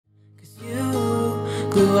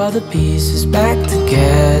glue all the pieces back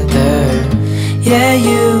together. Yeah,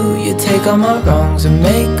 you take all my wrongs and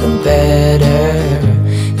make them better.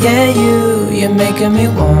 Yeah, you're making me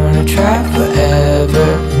wanna try forever.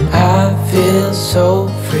 And I feel so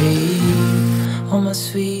free, oh my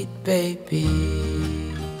sweet baby.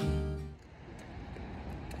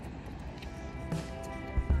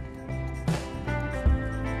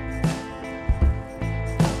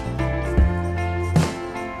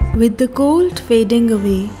 With the cold fading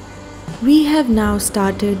away, we have now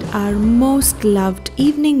started our most loved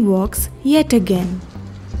evening walks yet again.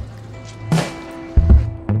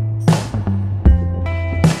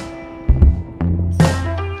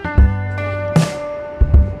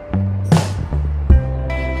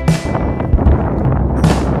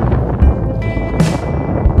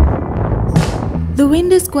 The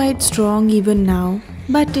wind is quite strong even now,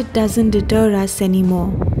 but it doesn't deter us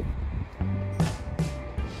anymore.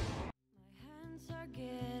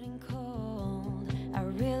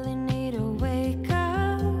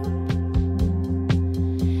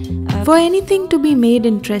 For anything to be made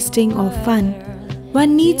interesting or fun,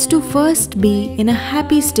 one needs to first be in a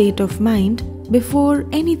happy state of mind before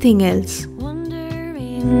anything else.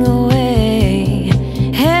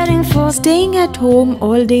 Staying at home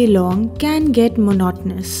all day long can get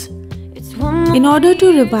monotonous. In order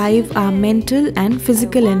to revive our mental and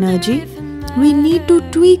physical energy, we need to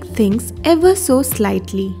tweak things ever so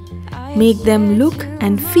slightly, make them look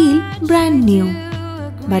and feel brand new.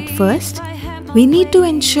 But first, we need to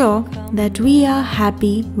ensure that we are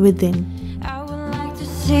happy within. I would like to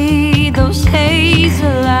see those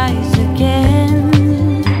hazel eyes again.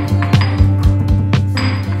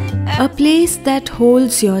 A place that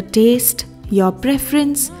holds your taste, your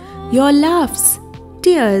preference, your laughs,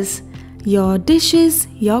 tears, your dishes,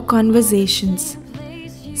 your conversations.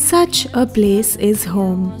 Such a place is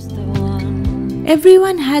home.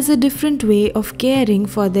 Everyone has a different way of caring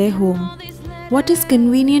for their home. What is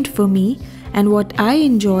convenient for me and what I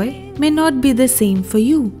enjoy may not be the same for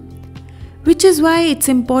you. Which is why it's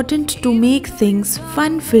important to make things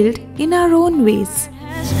fun-filled in our own ways.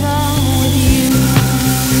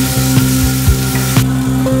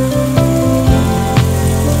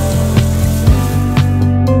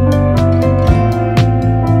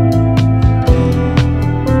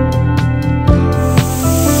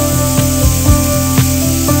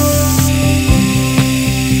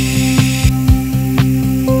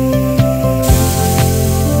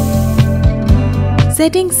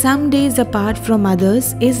 Setting some days apart from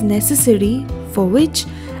others is necessary, for which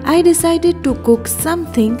I decided to cook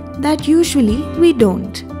something that usually we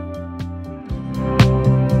don't.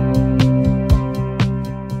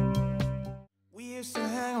 We used to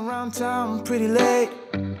hang around town pretty late.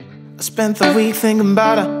 I spent the week thinking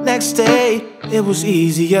about our next date. It was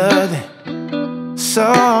easier then,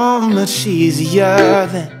 so much easier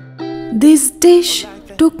then. This dish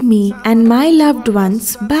took me and my loved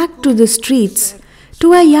ones back to the streets,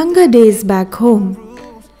 to our younger days back home,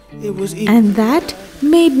 and that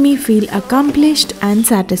made me feel accomplished and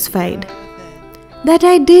satisfied. That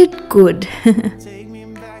I did good.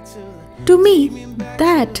 To me,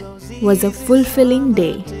 that was a fulfilling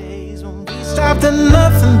day. We stopped at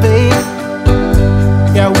nothing, babe.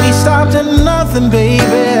 Yeah, we stopped at nothing,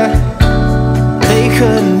 baby. They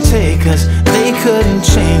couldn't take us, they couldn't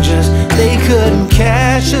change us, they couldn't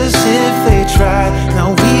catch us if they tried. No,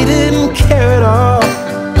 we didn't care at all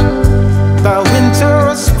about winter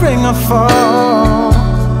or spring or fall.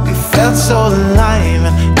 We felt so alive,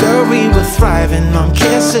 and girl, we were thriving on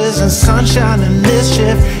kisses and sunshine and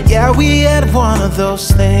mischief. Yeah, we had one of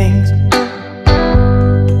those things.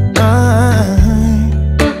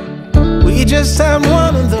 We just had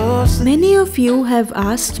one of those things. Many of you have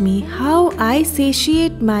asked me how I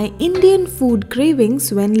satiate my Indian food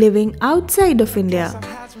cravings when living outside of India.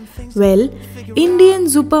 Well, Indian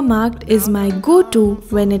supermarket is my go-to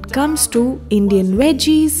when it comes to Indian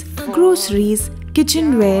veggies, groceries,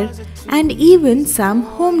 kitchenware, and even some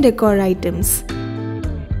home decor items.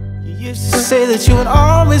 You used to say that you would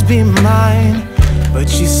always be mine, but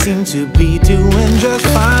you seem to be doing just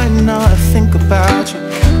fine. Now I think about you,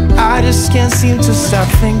 I just can't seem to stop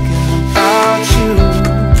thinking about you.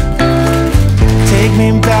 Take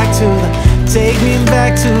me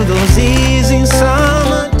back to those easy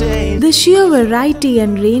summer days. The sheer variety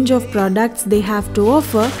and range of products they have to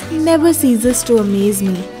offer never ceases to amaze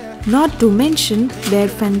me. Not to mention their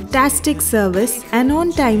fantastic service and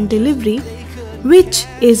on-time delivery, which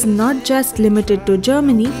is not just limited to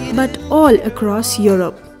Germany but all across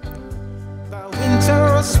Europe.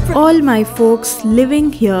 Winter All my folks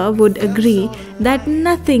living here would agree that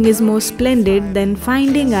nothing is more splendid than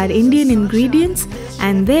finding our Indian ingredients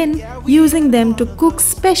and then using them to cook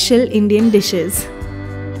special Indian dishes.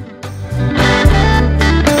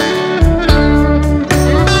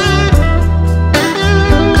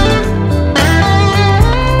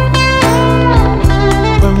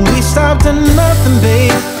 When we stopped at nothing,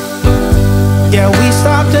 babe. Yeah, we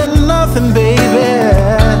stopped at nothing, baby.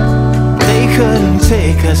 They couldn't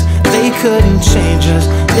take us, they couldn't change us,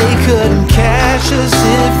 they couldn't catch us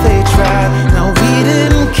if they tried. No, we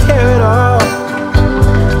didn't care at all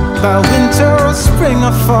about winter or spring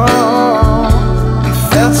or fall. We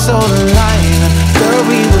felt so alive, girl,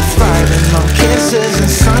 we were thriving. No kisses and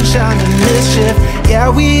sunshine and mischief. Yeah,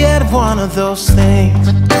 we had one of those things.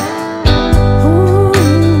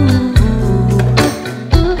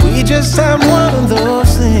 We just had one of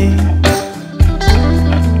those things.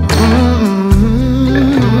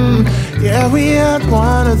 Yeah, we had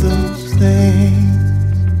one of those things.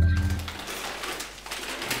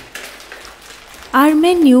 Our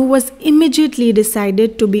menu was immediately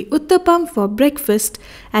decided to be uttapam for breakfast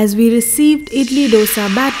as we received idli dosa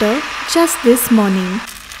batter just this morning.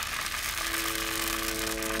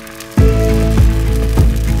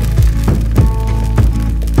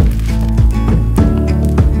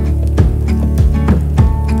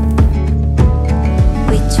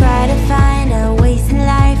 We try to find our ways in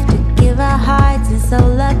life to give our hearts and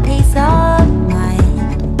soul a peace of mind.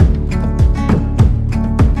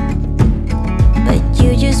 But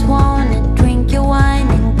you just wanna drink your wine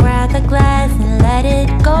and grab the glass and let it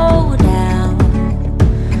go down.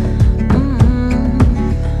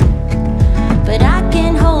 But I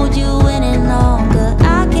can't hold you any longer.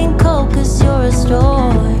 I can cope 'cause you're a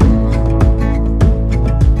storm.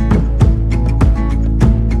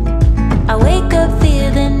 I wake up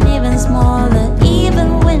feeling even smaller,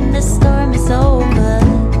 even when the storm is over.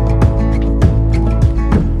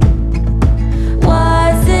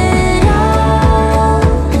 Was it all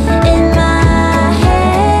in my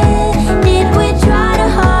head? Did we try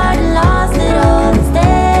too hard and lost it all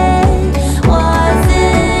instead? Was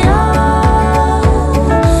it all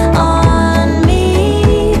on me?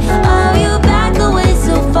 Oh, you backed away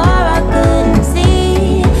so far I couldn't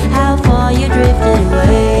see how far you drifted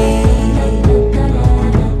away.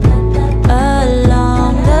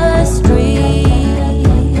 Along the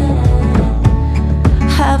street,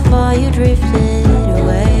 how far you drifted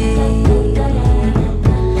away,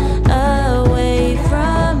 away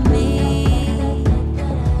from me.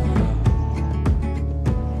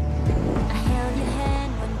 I held your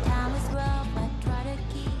hand when time was rough. I tried to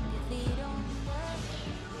keep your feet on the earth.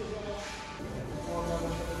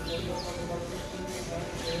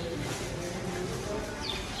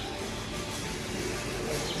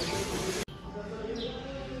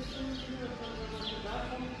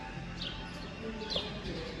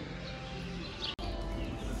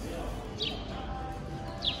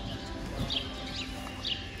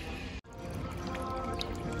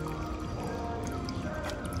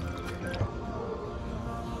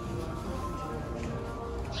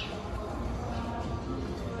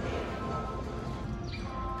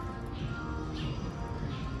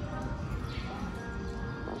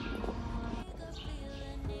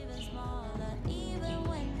 Even smaller, even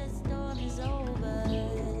when the storm is over.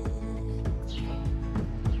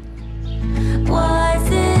 Was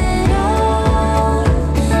it all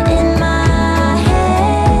in my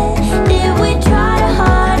head? Did we try too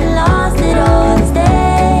hard and lost it all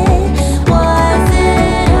instead? Was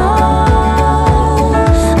it all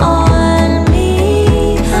on me?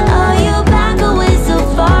 Oh, you back away so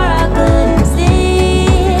far I couldn't see.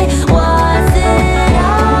 Was it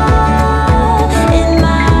all in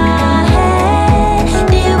my head?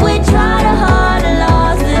 Did we try too hard and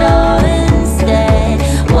lost it all instead?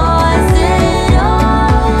 Was it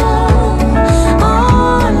all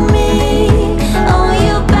on me? Oh,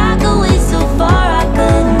 you back away so far I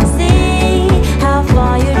couldn't see how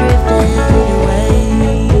far you drifted away.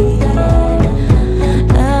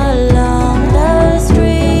 Along the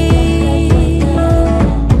street,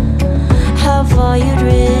 how far you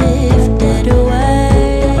drifted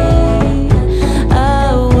away,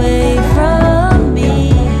 away from me.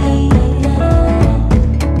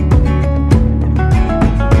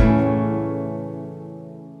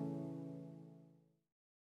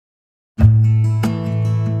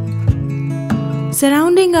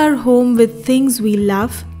 Surrounding our home with things we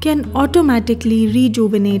love can automatically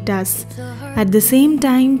rejuvenate us, at the same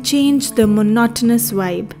time change the monotonous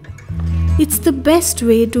vibe. It's the best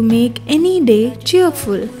way to make any day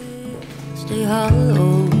cheerful. Stay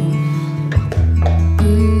hollow.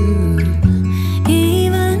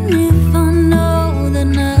 Even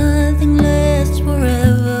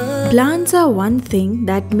Plants are one thing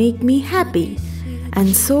that make me happy,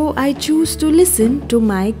 and so I choose to listen to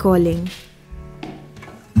my calling.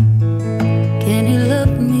 Can you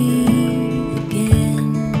love me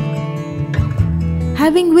again?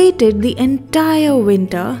 Having waited the entire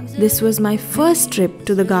winter, this was my first trip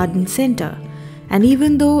to the garden center, and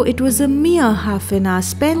even though it was a mere half an hour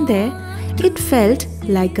spent there, it felt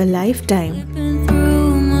like a lifetime. Slipping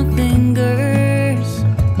through my fingers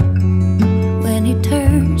when he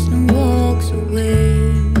turns and walks away.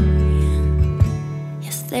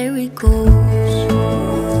 Yes, there he goes.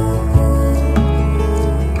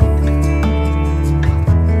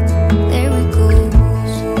 There he goes.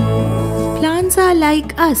 Plants are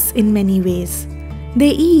like us in many ways.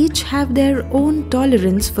 They each have their own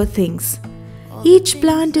tolerance for things. Each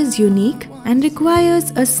plant is unique and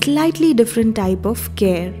requires a slightly different type of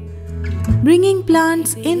care. Bringing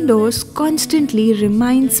plants indoors constantly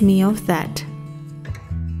reminds me of that.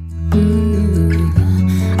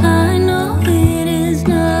 I know it is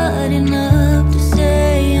not enough to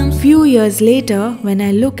say I'm Few years later, when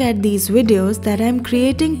I look at these videos that I'm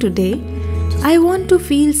creating today, I want to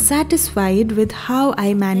feel satisfied with how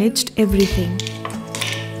I managed everything.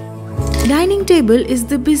 Dining table is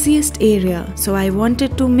the busiest area, so I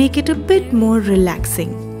wanted to make it a bit more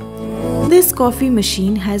relaxing. This coffee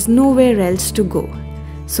machine has nowhere else to go,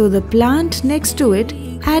 so the plant next to it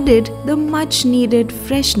added the much needed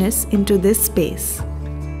freshness into this space.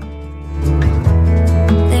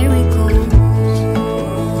 There he goes.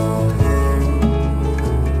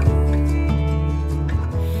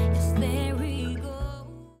 Yes, there he goes.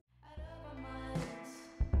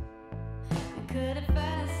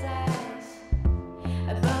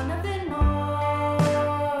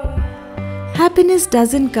 Happiness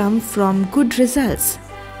doesn't come from good results.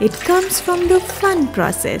 It comes from the fun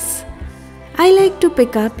process. I like to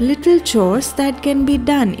pick up little chores that can be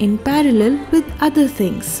done in parallel with other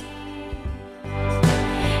things.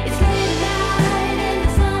 It's late at night and the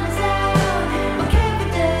sun is out. What can we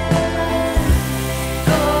do?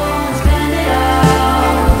 Go and spend it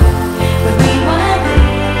all where we wanna be.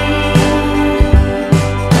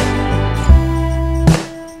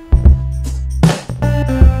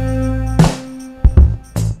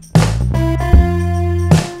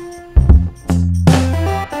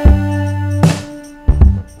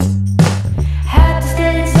 Had to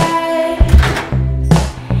stay inside.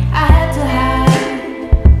 I had to hide.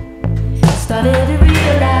 Started to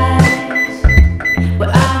realize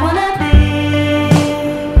where I wanna be.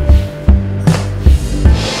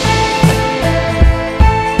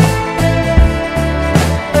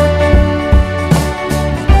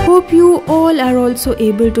 Hope you all are also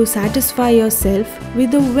able to satisfy yourself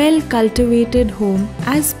with a well-cultivated home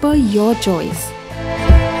as per your choice.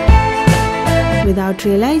 Without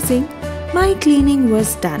realizing, my cleaning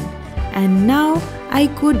was done, and now I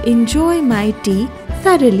could enjoy my tea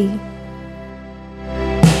thoroughly.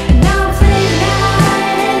 Now it's late at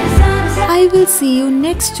night and the sun is out. I will see you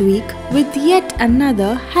next week with yet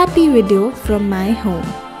another happy video from my home.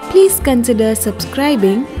 Please consider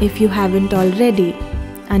subscribing if you haven't already.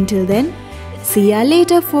 Until then, see ya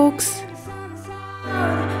later, folks.